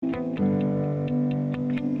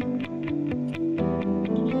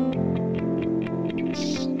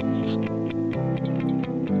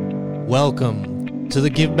Welcome to the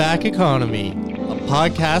Give Back Economy, a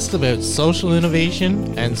podcast about social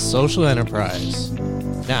innovation and social enterprise.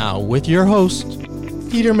 Now, with your host,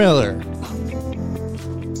 Peter Miller.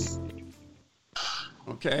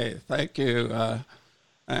 Okay, thank you,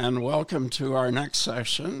 and welcome to our next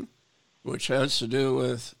session, which has to do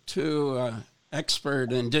with two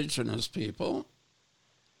expert Indigenous people,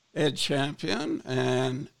 Ed Champion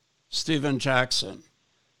and Stephen Jackson.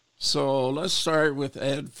 So let's start with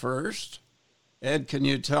Ed first. Ed, can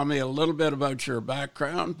you tell me a little bit about your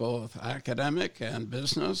background, both academic and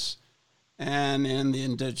business, and in the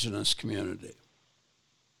Indigenous community?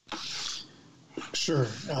 Sure.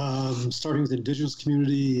 Starting with the Indigenous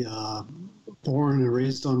community, born and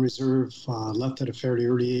raised on reserve, left at a fairly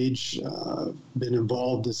early age, been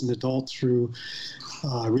involved as an adult through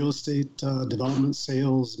real estate development,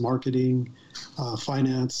 sales, marketing,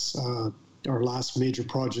 finance. Our last major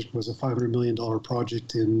project was a $500 million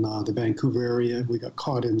project in the Vancouver area. We got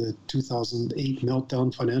caught in the 2008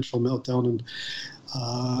 financial meltdown.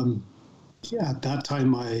 And at that time,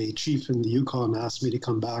 my chief in the Yukon asked me to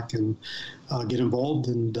come back and get involved,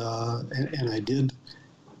 and I did,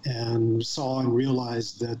 and saw and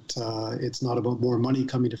realized that it's not about more money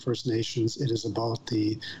coming to First Nations. It is about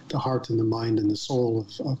the heart and the mind and the soul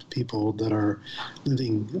of people that are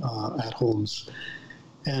living at homes.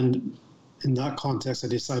 And in that context, I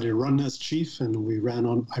decided to run as chief, and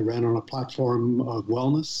I ran on a platform of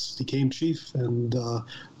wellness, became chief, and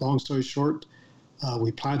long story short,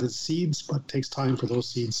 we planted seeds, but it takes time for those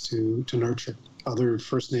seeds to nurture. Other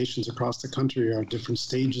First Nations across the country are at different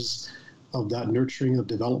stages of that nurturing of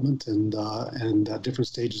development and at different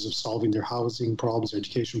stages of solving their housing problems,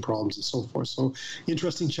 education problems, and so forth. So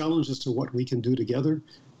interesting challenge as to what we can do together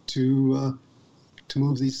to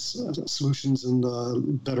move these solutions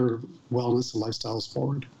and better wellness and lifestyles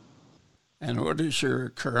forward. And what is your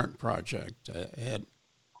current project, Ed?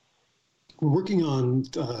 We're working on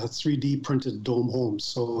 3D printed dome homes.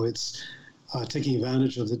 So it's taking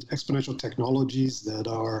advantage of the exponential technologies that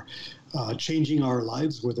are changing our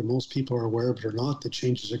lives, whether most people are aware of it or not. The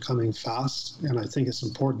changes are coming fast. And I think it's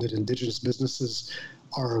important that Indigenous businesses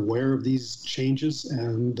are aware of these changes,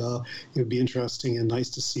 and it would be interesting and nice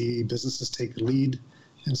to see businesses take the lead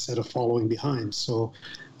instead of following behind. So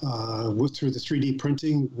through the 3D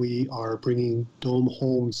printing, we are bringing dome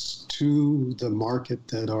homes to the market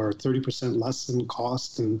that are 30% less in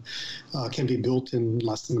cost and can be built in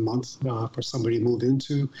less than a month for somebody to move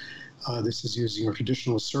into. This is using our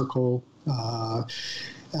traditional circle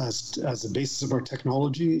as the basis of our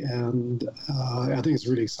technology, and I think it's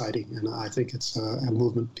really exciting, and I think it's a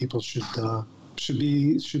movement people should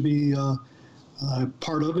be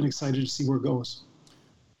part of, and excited to see where it goes.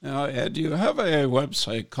 Now, Ed, you have a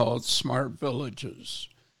website called Smart Villages.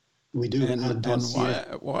 We do. And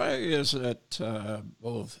why is it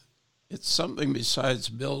both? It's something besides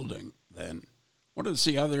building, then. What is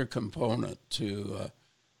the other component to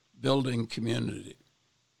building community?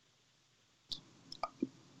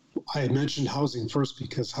 I mentioned housing first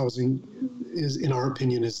because housing is, in our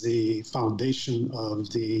opinion, is the foundation of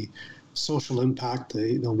the social impact,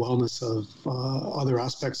 the wellness of other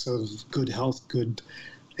aspects of good health, good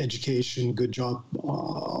education, good job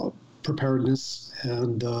preparedness,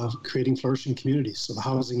 and creating flourishing communities. So the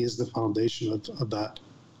housing is the foundation of that.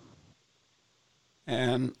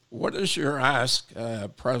 And what is your ask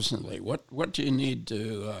presently? What do you need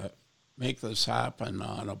to make this happen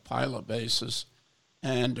on a pilot basis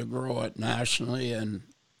and to grow it nationally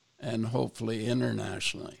and hopefully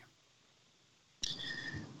internationally?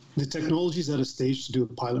 The technology is at a stage to do a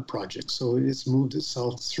pilot project, so it's moved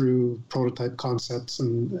itself through prototype concepts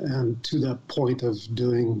and to that point of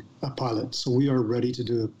doing a pilot. So we are ready to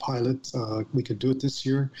do a pilot. We could do it this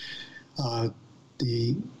year.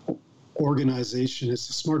 The organization, it's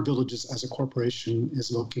Smart Villages as a corporation,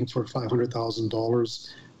 is looking for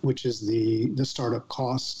 $500,000, which is the startup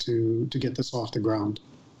cost to get this off the ground.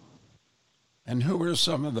 And who are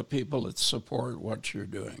some of the people that support what you're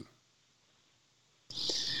doing?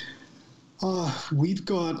 We've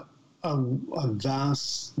got a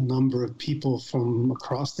vast number of people from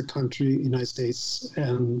across the country, United States,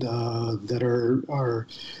 and that are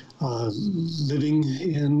living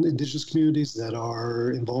in Indigenous communities, that are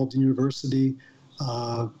involved in university.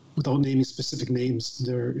 Without naming specific names,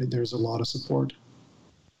 there's a lot of support,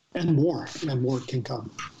 and more can come.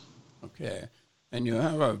 Okay, and you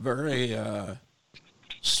have a very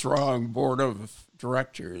strong board of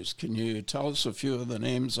directors. Can you tell us a few of the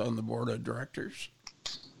names on the board of directors?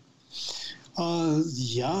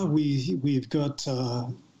 We've got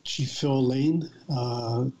Chief Phil Lane,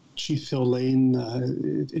 Chief Phil Lane,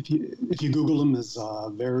 if you Google him, is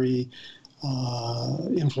very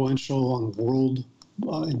influential on world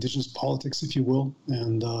Indigenous politics, if you will,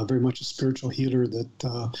 and very much a spiritual healer that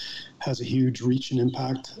has a huge reach and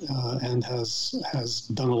impact, and has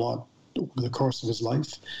done a lot over the course of his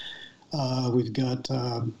life. We've got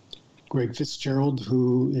Greg Fitzgerald,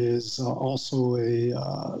 who is also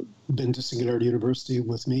been to Singularity University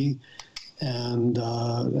with me, and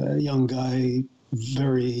a young guy,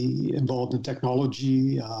 very involved in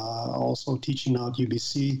technology, also teaching out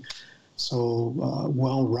UBC. So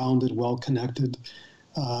well-rounded, well-connected.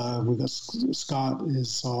 We've got Scott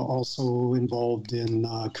is also involved in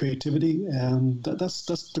creativity, and that's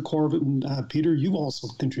the core of it. And Peter, you also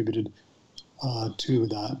contributed to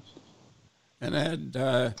that. And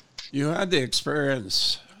Ed, you had the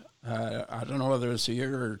experience, I don't know whether it was a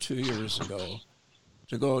year or 2 years ago,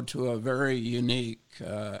 to go to a very unique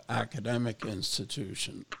academic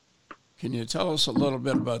institution. Can you tell us a little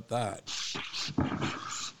bit about that?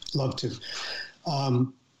 Love to.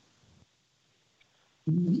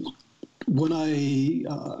 When I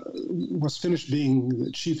was finished being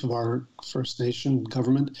the chief of our First Nation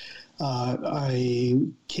government, I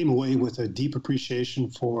came away with a deep appreciation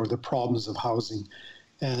for the problems of housing,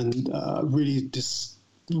 and really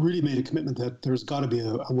made a commitment that there's got to be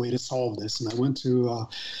a way to solve this. And I went to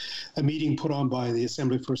a meeting put on by the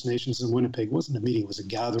Assembly of First Nations in Winnipeg. It wasn't a meeting; it was a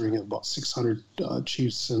gathering of about 600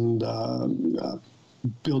 chiefs and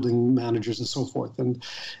building managers and so forth. And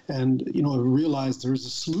I realized there's a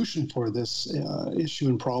solution for this issue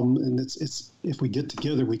and problem, and it's if we get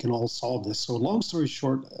together, we can all solve this. So long story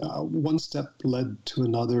short, one step led to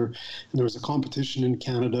another, and there was a competition in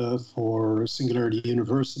Canada for Singularity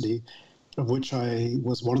University, of which I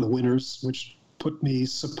was one of the winners, which put me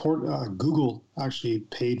Google actually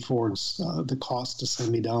paid for the cost to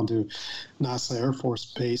send me down to NASA Air Force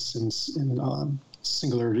Base in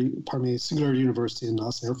Singularity University and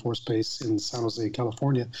NASA Air Force Base in San Jose,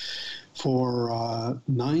 California, for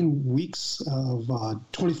 9 weeks of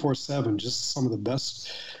 24/7. Just some of the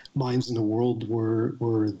best minds in the world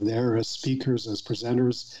were there as speakers, as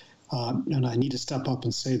presenters, and I need to step up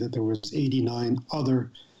and say that there was 89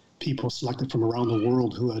 other people selected from around the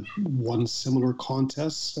world who had won similar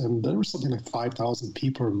contests, and there was something like 5,000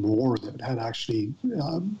 people or more that had actually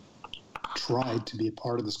tried to be a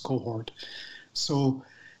part of this cohort. So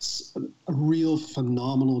a real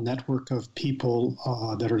phenomenal network of people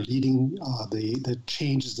that are leading the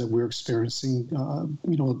changes that we're experiencing.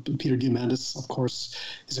 Peter Diamandis, of course,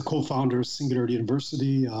 is a co-founder of Singularity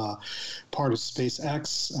University, part of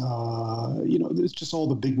SpaceX. It's just all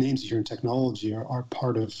the big names here in technology are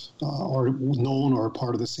part of, or known or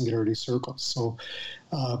part of the Singularity Circle. So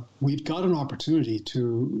we've got an opportunity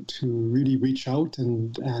to really reach out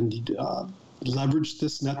and leverage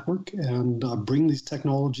this network and bring these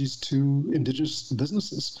technologies to Indigenous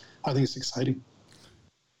businesses. I think it's exciting.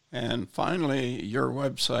 And finally, your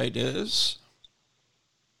website is?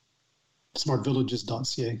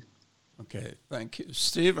 smartvillages.ca. Okay, thank you.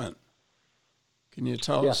 Stephen, can you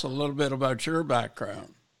tell us a little bit about your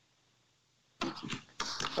background?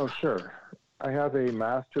 Oh, sure. I have a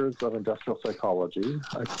master's of industrial psychology.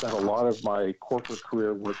 I spent a lot of my corporate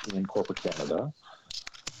career working in corporate Canada.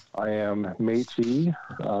 I am Métis,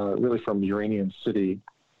 really from Uranium City,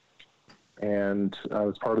 and I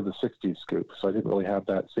was part of the 60s scoop, so I didn't really have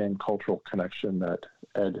that same cultural connection that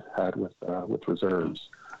Ed had with reserves.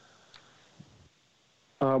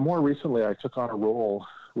 More recently, I took on a role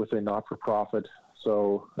with a not-for-profit,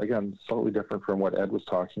 so again, slightly different from what Ed was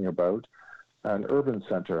talking about, an urban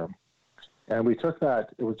center. And we took that,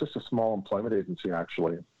 it was just a small employment agency,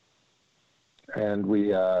 actually, and we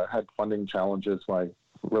had funding challenges when I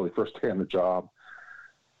really first day on the job,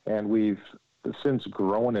 and we've since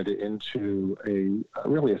grown it into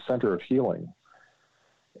really a center of healing.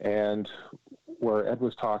 And where Ed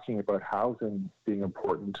was talking about housing being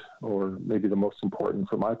important, or maybe the most important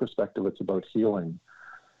from my perspective, it's about healing.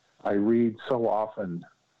 I read so often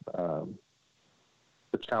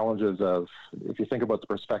the challenges of, if you think about the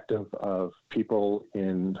perspective of people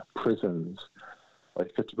in prisons, like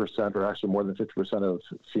 50%, or actually more than 50% of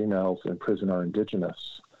females in prison are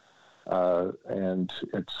Indigenous. And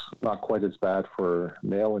it's not quite as bad for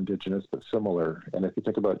male Indigenous, but similar. And if you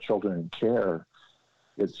think about children in care,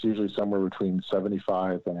 it's usually somewhere between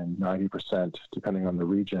 75 and 90%, depending on the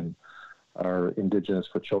region, are Indigenous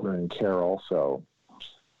for children in care also.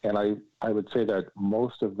 And I would say that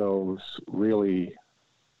most of those really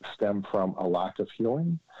stem from a lack of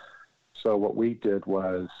healing. So what we did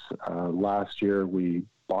was last year we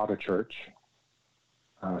bought a church,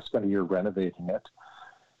 spent a year renovating it,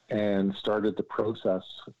 and started the process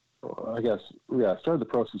started the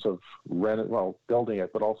process of building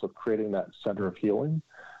it, but also creating that center of healing.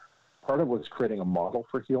 Part of it was creating a model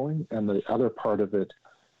for healing, and the other part of it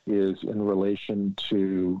is in relation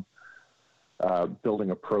to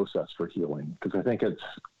building a process for healing, because I think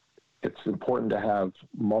it's important to have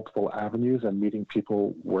multiple avenues and meeting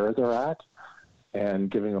people where they're at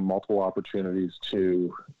and giving them multiple opportunities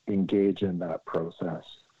to engage in that process.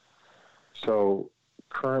 So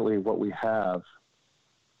currently what we have,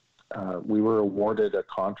 we were awarded a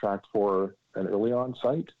contract for an early on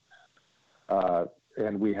site,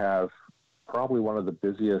 and we have probably one of the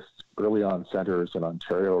busiest early on centers in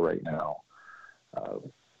Ontario right now. I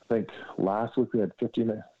think last week we had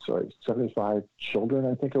 75 children,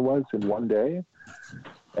 I think it was, in one day.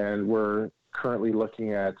 And we're currently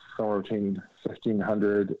looking at somewhere between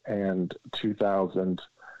 1,500 and 2,000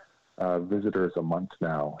 visitors a month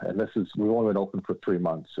now. And we've only been open for 3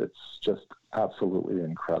 months. It's just absolutely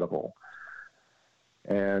incredible.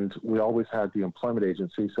 And we always had the employment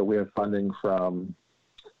agency, so we have funding from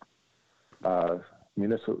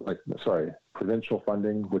provincial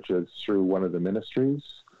funding, which is through one of the ministries,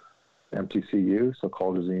 MTCU, so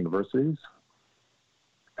colleges and universities,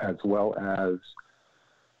 as well as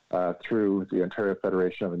through the Ontario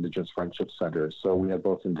Federation of Indigenous Friendship Centres. So we have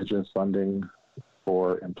both Indigenous funding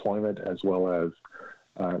for employment as well as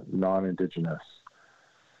non-Indigenous.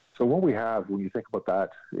 So what we have, when you think about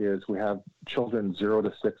that, is we have children 0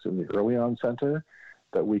 to 6 in the early on center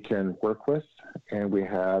that we can work with, and we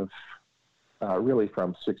have really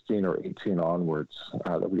from 16 or 18 onwards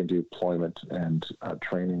that we can do employment and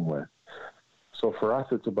training with. So for us,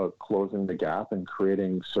 it's about closing the gap and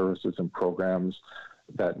creating services and programs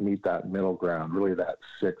that meet that middle ground, really that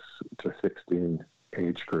 6 to 16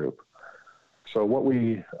 age group. So what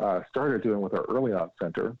we started doing with our early on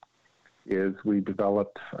center is we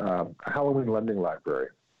developed a Halloween lending library.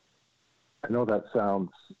 I know that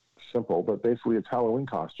sounds simple, but basically it's Halloween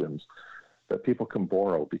costumes that people can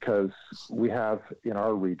borrow, because we have in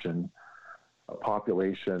our region a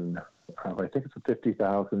population of, I think it's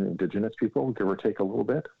 50,000 Indigenous people, give or take a little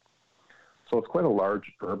bit. So it's quite a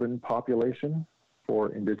large urban population for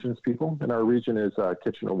Indigenous people. And our region is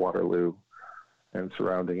Kitchener-Waterloo and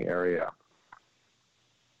surrounding area.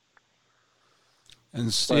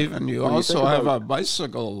 And Stephen, you also have a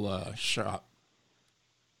bicycle shop.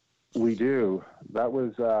 We do. That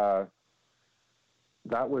was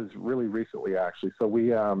really recently, actually. So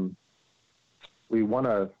we won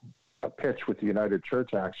a pitch with the United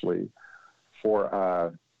Church, actually,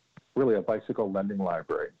 for really a bicycle lending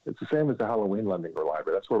library. It's the same as the Halloween lending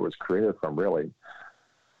library. That's where it was created from, really.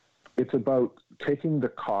 It's about taking the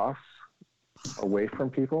costs away from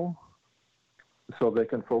people so they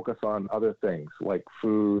can focus on other things like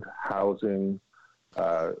food, housing,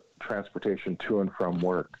 transportation to and from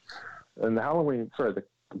work. And the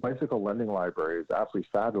bicycle lending library is absolutely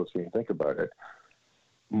fabulous when you think about it.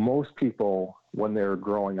 Most people, when they were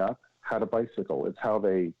growing up, had a bicycle. It's how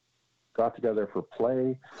they got together for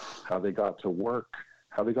play, how they got to work,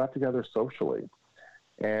 how they got together socially.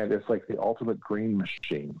 And it's like the ultimate green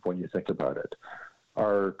machine when you think about it.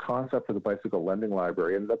 Our concept for the bicycle lending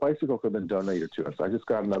library, and the bicycles have been donated to us. I just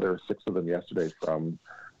got another 6 of them yesterday from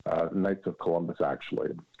Knights of Columbus,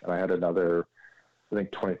 actually. And I had another, I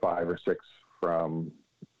think, 25 or 6 from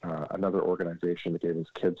another organization that gave us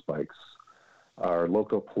kids' bikes. Our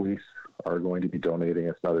local police are going to be donating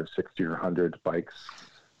us another 60 or 100 bikes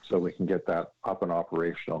so we can get that up and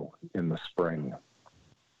operational in the spring.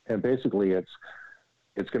 And basically, it's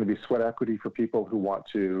going to be sweat equity for people who want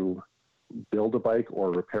to build a bike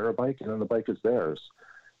or repair a bike, and then the bike is theirs.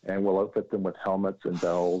 And we'll outfit them with helmets and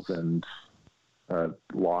bells and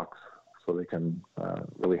locks so they can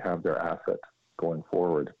really have their asset going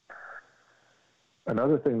forward.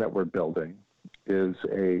 Another thing that we're building is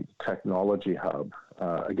a technology hub.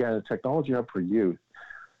 Again, a technology hub for youth,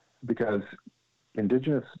 because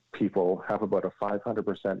Indigenous people have about a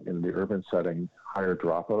 500% in the urban setting higher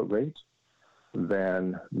dropout rate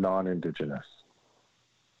than non-Indigenous.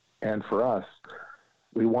 And for us,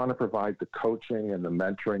 we want to provide the coaching and the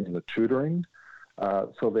mentoring and the tutoring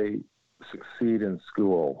so they succeed in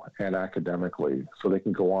school and academically, so they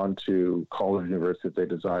can go on to college, university if they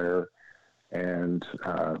desire, and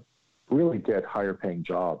really get higher paying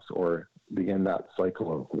jobs or begin that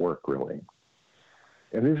cycle of work, really.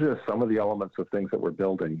 And these are just some of the elements of things that we're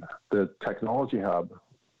building. The technology hub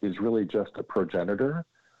is really just a progenitor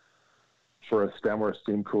for a STEM or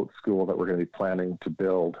STEAM school that we're going to be planning to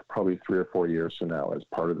build probably 3 or 4 years from now as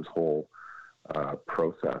part of this whole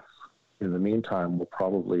process. In the meantime, we'll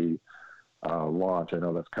probably launch, I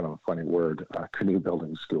know that's kind of a funny word, a canoe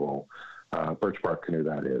building school, birch bark canoe,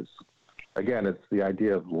 that is. Again, it's the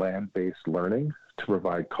idea of land-based learning to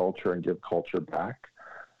provide culture and give culture back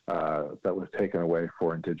that was taken away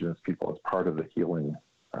for Indigenous people as part of the healing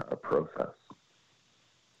process.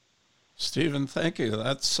 Stephen, thank you.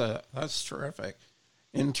 That's terrific.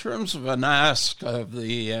 In terms of an ask of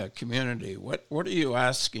the community, what are you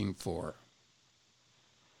asking for?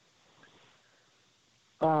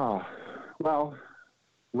 Well,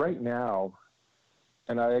 right now,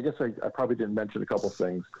 and I guess I probably didn't mention a couple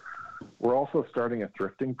things. We're also starting a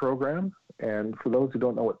thrifting program, and for those who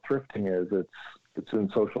don't know what thrifting is, it's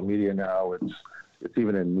in social media now. It's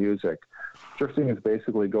even in music. Thrifting is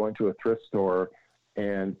basically going to a thrift store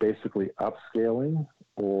and basically upscaling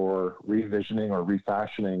or revisioning or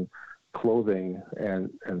refashioning clothing and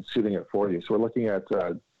suiting it for you. So we're looking at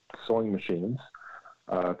sewing machines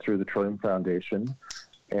through the Trillium Foundation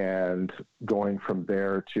and going from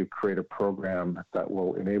there to create a program that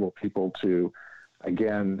will enable people to,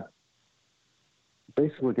 again,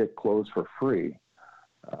 basically get clothes for free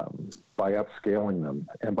by upscaling them.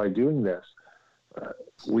 And by doing this,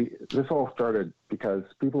 this all started because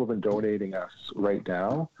people have been donating us right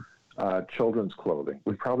now children's clothing.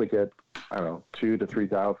 We probably get, $2,000 to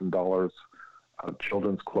 $3,000 of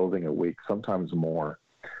children's clothing a week, sometimes more.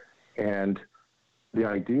 And the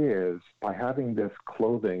idea is by having this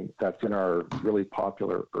clothing that's in our really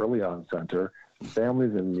popular Early On Center,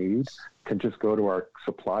 families in need can just go to our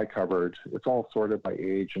supply cupboard. It's all sorted by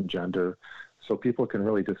age and gender, so people can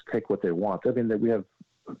really just take what they want. I mean, we have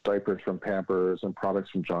diapers from Pampers and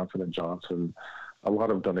products from Johnson & Johnson, a lot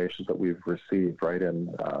of donations that we've received, right,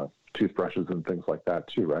 and toothbrushes and things like that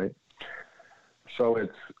too, right? So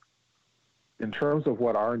it's, in terms of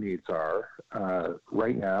what our needs are,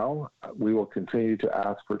 right now, we will continue to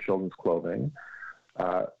ask for children's clothing.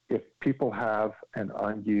 If people have an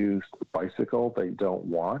unused bicycle they don't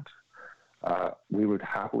want, we would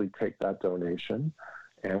happily take that donation.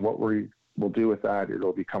 And what we will do with that,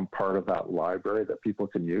 it'll become part of that library that people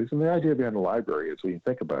can use. And the idea behind the library is, when you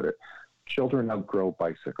think about it, children outgrow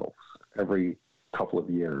bicycles every couple of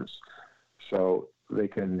years. So they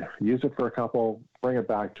can use it for a couple, bring it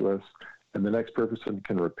back to us, and the next person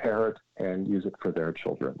can repair it and use it for their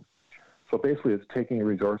children. So basically, it's taking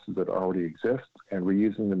resources that already exist and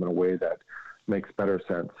reusing them in a way that makes better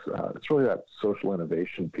sense. It's really that social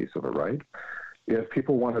innovation piece of it, right? If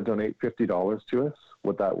people want to donate $50 to us,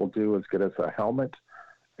 what that will do is get us a helmet,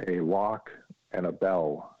 a lock, and a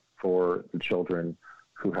bell for the children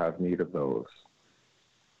who have need of those.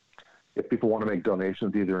 If people want to make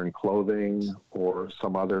donations either in clothing or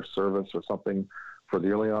some other service or something for the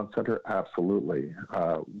Early On Center, absolutely.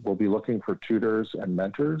 We'll be looking for tutors and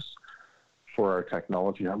mentors for our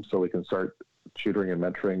technology hub so we can start tutoring and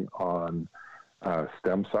mentoring on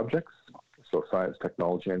STEM subjects, so science,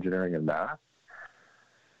 technology, engineering, and math.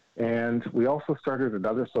 And we also started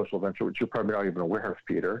another social venture, which you're probably not even aware of,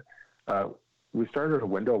 Peter. We started a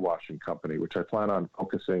window washing company, which I plan on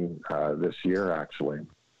focusing this year, actually.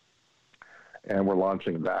 And we're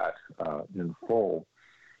launching that in full.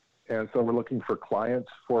 And so we're looking for clients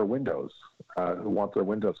for windows who want their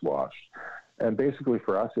windows washed. And basically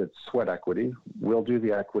for us, it's sweat equity. We'll do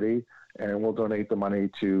the equity and we'll donate the money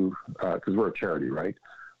to, because we're a charity, right?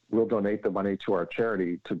 We'll donate the money to our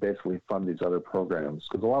charity to basically fund these other programs.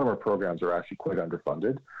 Because a lot of our programs are actually quite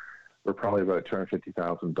underfunded. We're probably about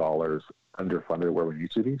 $250,000 underfunded where we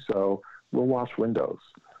need to be. So we'll wash windows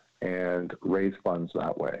and raise funds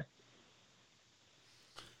that way.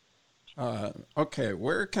 Okay,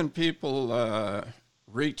 where can people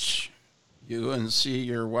reach you and see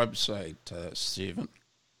your website, Stephen?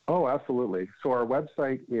 Oh, absolutely. So our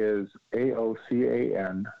website is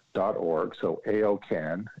aocan.org, so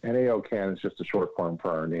AOCAN. And AOCAN is just a short form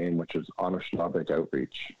for our name, which is Anishinaabe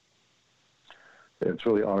Outreach. It's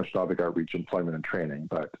really Anishinaabe Outreach, Employment and Training.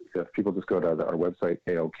 But if people just go to our website,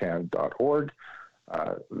 aocan.org,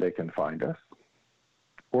 they can find us.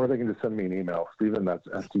 Or they can just send me an email, Stephen, that's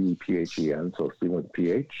S-T-E-P-H-E-N, so Stephen with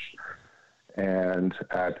PH, and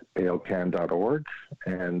at aocan.org,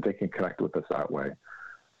 and they can connect with us that way.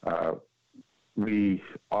 We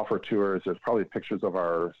offer tours. There's probably pictures of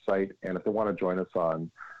our site, and if they want to join us on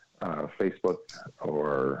Facebook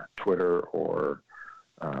or Twitter or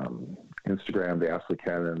Instagram, they absolutely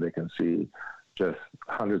can, and they can see just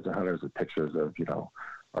hundreds and hundreds of pictures of,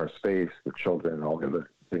 our space, the children, and all the other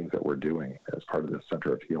things that we're doing as part of the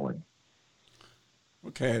Center of Healing.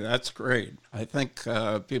 Okay, that's great. I think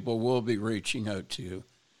people will be reaching out to you.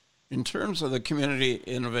 In terms of the Community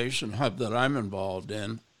Innovation Hub that I'm involved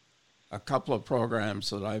in, a couple of programs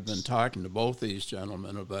that I've been talking to both these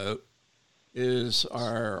gentlemen about is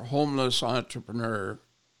our homeless entrepreneur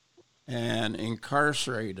an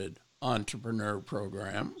incarcerated entrepreneur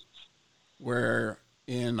program where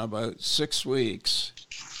in about 6 weeks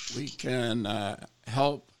we can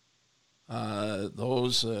help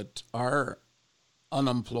those that are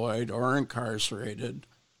unemployed or incarcerated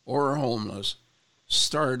or homeless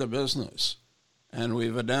start a business. And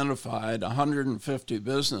we've identified 150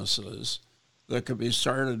 businesses that could be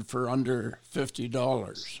started for under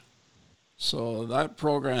 $50. So that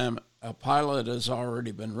program, a pilot has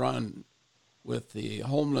already been run with the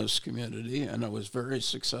homeless community, and it was very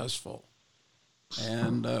successful.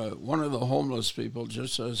 And one of the homeless people,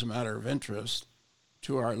 just as a matter of interest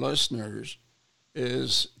to our listeners,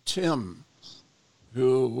 is Tim,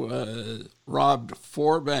 who robbed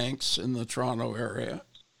 4 banks in the Toronto area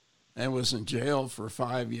and was in jail for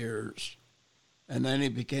 5 years. And then he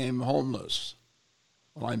became homeless.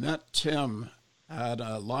 Well, I met Tim at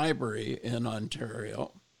a library in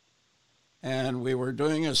Ontario, and we were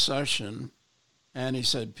doing a session, and he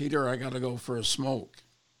said, "Peter, I got to go for a smoke."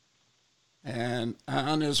 And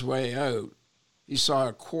on his way out, he saw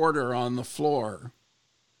a quarter on the floor,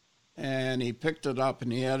 and he picked it up,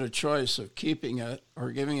 and he had a choice of keeping it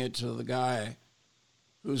or giving it to the guy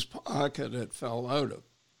whose pocket it fell out of.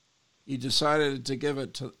 He decided to give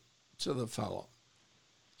it to the fellow.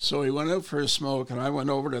 So he went out for a smoke, and I went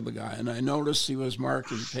over to the guy, and I noticed he was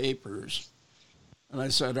marking papers. And I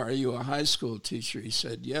said, "Are you a high school teacher?" He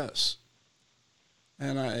said, "Yes."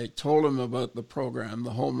 And I told him about the program,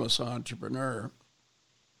 The Homeless Entrepreneur.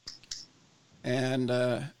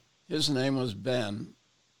 And his name was Ben.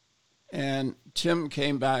 And Tim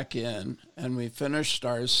came back in, and we finished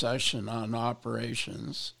our session on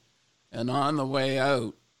operations. And on the way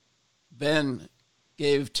out, Ben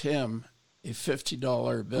gave Tim a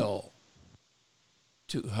 $50 bill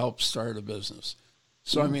to help start a business.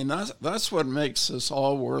 So, I mean, that's what makes this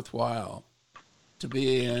all worthwhile, to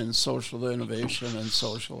be in social innovation and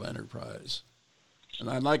social enterprise. And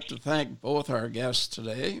I'd like to thank both our guests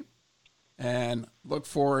today and look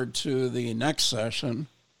forward to the next session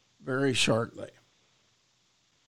very shortly.